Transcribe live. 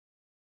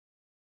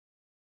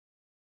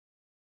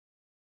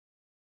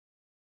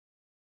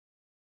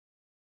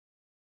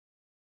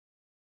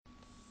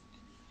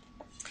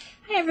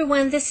Hi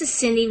everyone, this is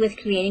Cindy with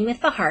Creating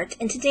with the Heart,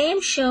 and today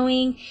I'm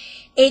showing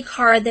a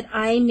card that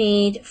I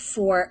made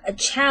for a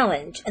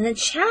challenge. And the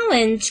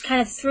challenge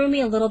kind of threw me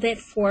a little bit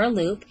for a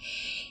loop.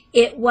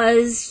 It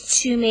was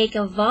to make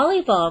a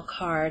volleyball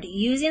card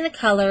using the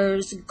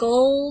colors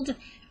gold,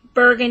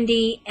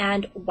 burgundy,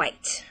 and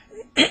white.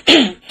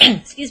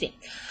 Excuse me.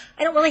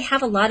 I don't really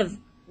have a lot of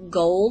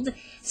gold,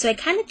 so I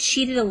kind of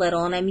cheated a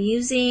little, and I'm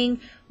using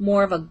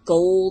more of a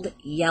gold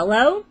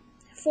yellow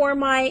for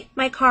my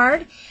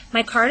card.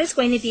 My card is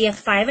going to be a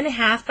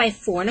 5.5 by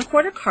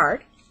 4.25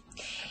 card,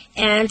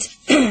 and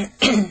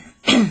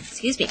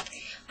excuse me,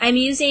 I'm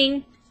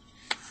using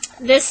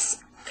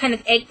this kind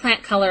of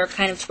eggplant color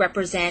kind of to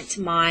represent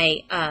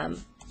my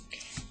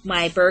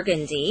my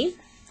burgundy,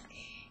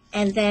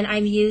 and then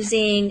I'm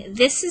using,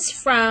 this is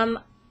from,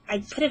 I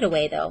put it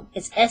away though,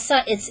 it's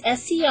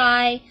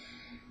SCI.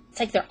 It's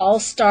like their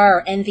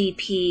All-Star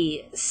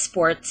MVP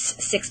Sports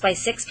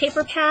 6x6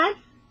 paper pad.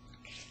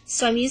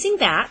 So I'm using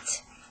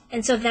that,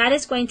 and so that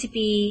is going to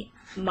be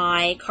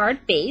my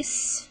card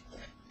base.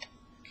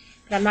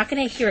 But I'm not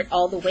going to adhere it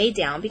all the way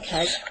down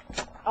because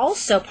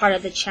also part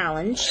of the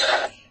challenge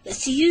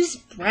is to use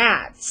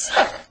brads.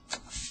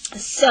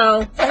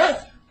 So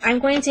I'm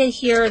going to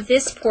adhere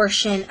this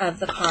portion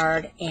of the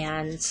card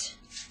and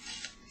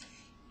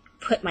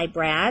put my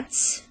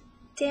brads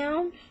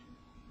down.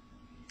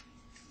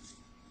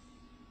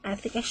 I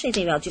think actually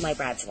maybe I'll do my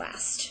brads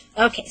last.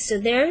 Okay, so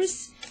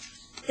there's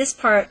this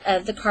part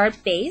of the card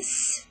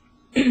base.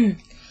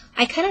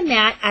 I cut a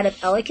mat out of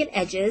Elegant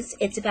Edges.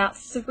 It's about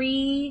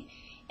 3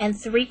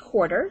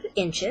 3/4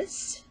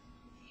 inches.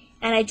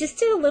 And I just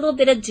did a little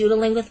bit of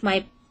doodling with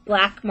my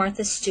black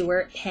Martha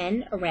Stewart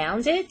pen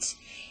around it.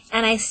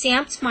 And I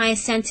stamped my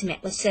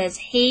sentiment, which says,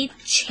 "Hey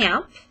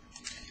Champ,"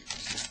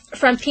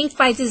 from Pink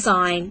by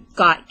Design,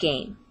 Got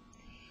Game.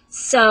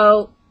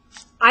 So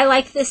I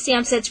like this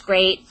stamp set. It's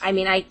great. I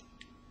mean,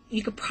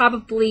 you could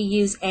probably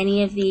use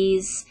any of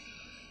these.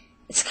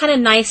 It's kind of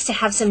nice to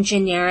have some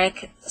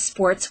generic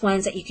sports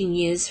ones that you can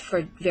use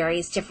for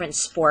various different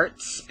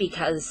sports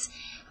because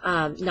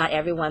not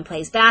everyone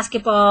plays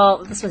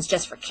basketball. This one's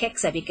just for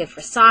kicks. That'd be good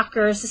for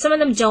soccer. So some of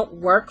them don't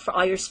work for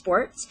all your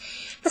sports,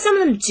 but some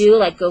of them do,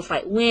 like Go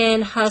Fight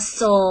Win,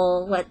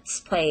 Hustle, Let's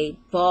Play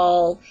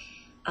Ball,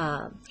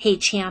 Hey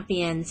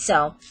Champion.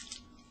 So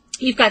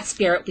you've got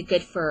Spirit, be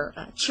good for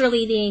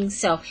cheerleading.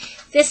 So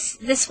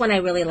this one I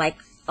really like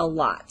a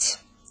lot,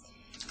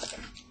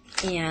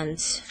 and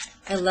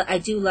I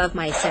do love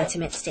my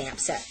sentiment stamp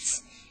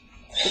sets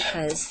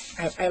because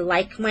I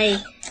like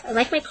my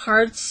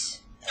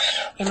cards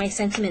and my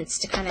sentiments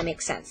to kind of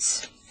make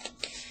sense.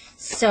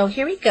 So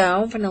here we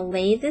go. I'm going to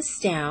lay this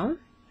down.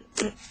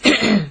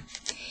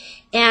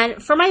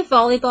 And for my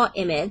volleyball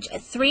image,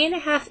 at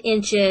 3.5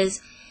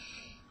 inches,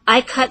 I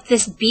cut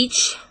this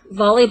beach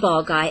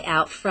volleyball guy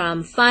out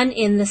from Fun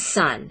in the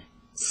Sun.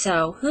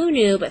 So who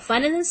knew, but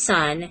Fun in the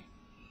Sun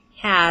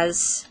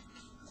has,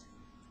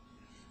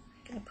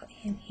 I'm going to put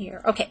him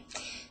here. Okay,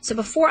 so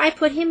before I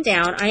put him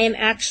down, I am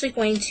actually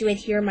going to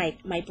adhere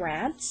my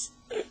brads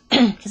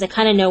because I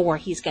kind of know where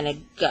he's going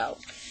to go.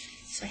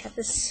 So I have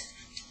this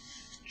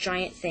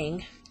giant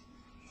thing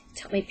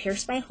to help me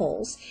pierce my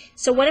holes.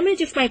 So what I'm going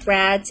to do for my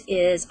brads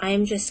is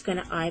I'm just going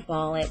to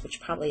eyeball it, which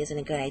probably isn't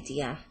a good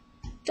idea.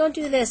 Don't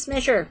do this,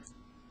 measure.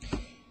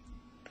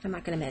 But I'm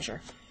not going to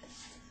measure.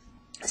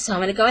 So I'm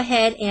going to go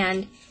ahead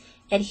and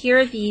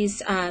adhere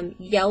these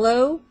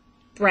yellow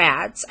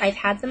brads. I've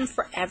had them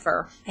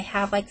forever. I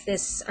have like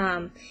this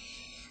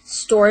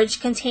storage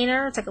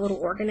container. It's like a little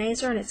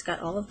organizer, and it's got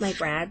all of my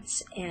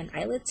brads and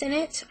eyelets in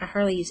it. I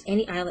hardly use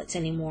any eyelets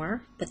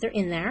anymore, but they're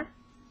in there.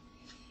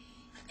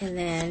 And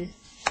then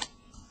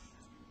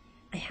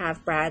I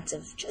have brads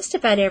of just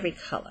about every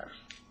color.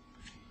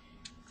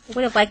 I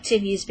would have liked to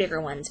have used bigger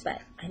ones,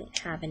 but I didn't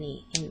have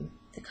any in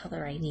the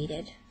color I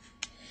needed.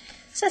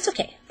 So that's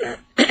okay.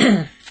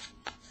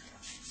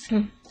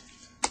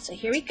 So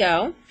here we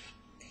go.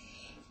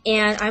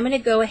 And I'm going to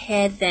go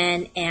ahead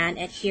then and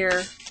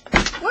adhere,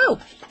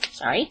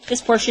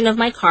 this portion of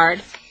my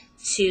card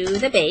to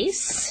the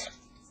base.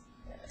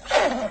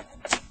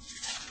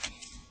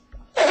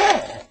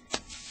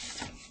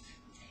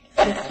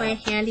 With my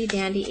handy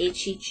dandy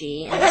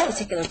HEG, and this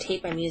particular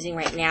tape I'm using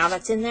right now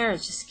that's in there,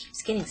 it just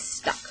keeps getting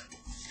stuck.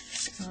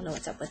 I don't know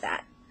what's up with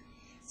that.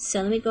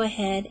 So let me go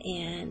ahead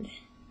and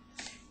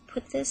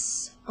put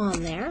this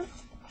on there.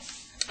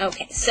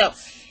 Okay, so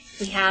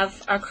we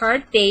have our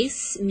card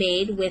base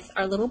made with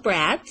our little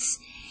brads,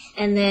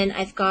 and then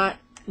I've got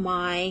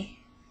my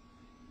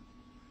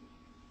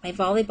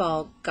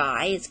volleyball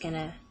guy. It's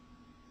gonna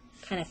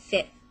kind of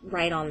fit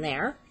right on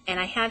there, and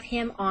I have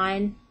him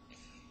on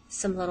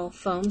some little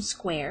foam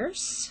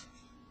squares.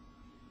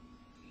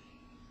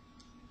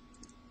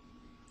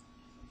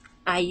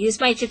 I use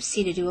my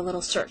Gypsy to do a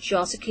little search. You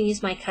also can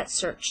use my Cut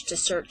Search to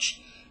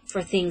search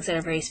for things that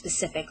are very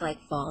specific,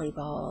 like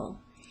volleyball,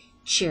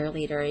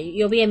 cheerleader.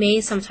 You'll be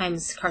amazed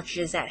sometimes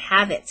cartridges that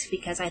have it,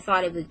 because I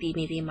thought it would be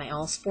maybe in my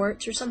All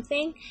Sports or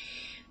something,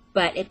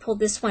 but it pulled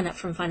this one up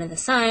from Fun in the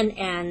Sun,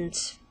 and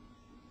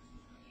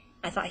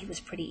I thought he was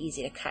pretty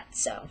easy to cut.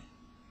 So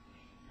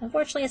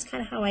unfortunately, it's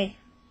kind of how I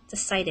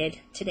decided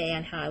today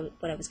on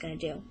what I was going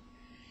to do.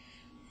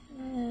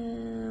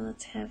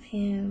 Let's have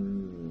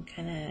him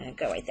kind of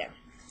go right there.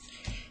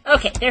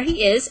 Okay, there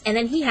he is. And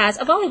then he has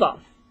a volleyball,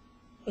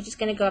 which is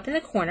going to go up in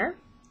the corner.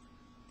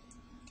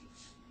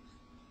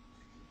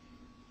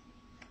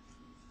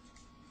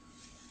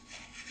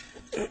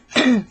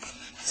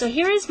 So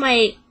here is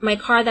my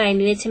card that I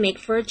needed to make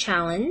for a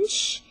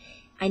challenge.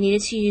 I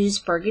needed to use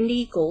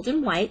burgundy, gold,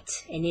 and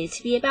white. I needed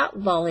to be about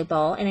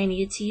volleyball, and I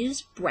needed to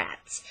use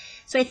brats.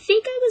 So I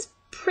think I was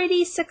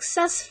pretty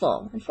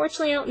successful.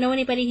 Unfortunately, I don't know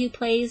anybody who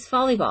plays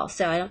volleyball,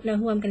 so I don't know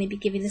who I'm going to be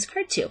giving this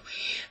card to.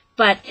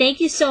 But thank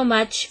you so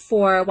much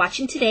for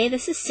watching today.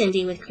 This is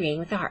Cindy with Creating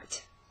with a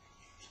Heart.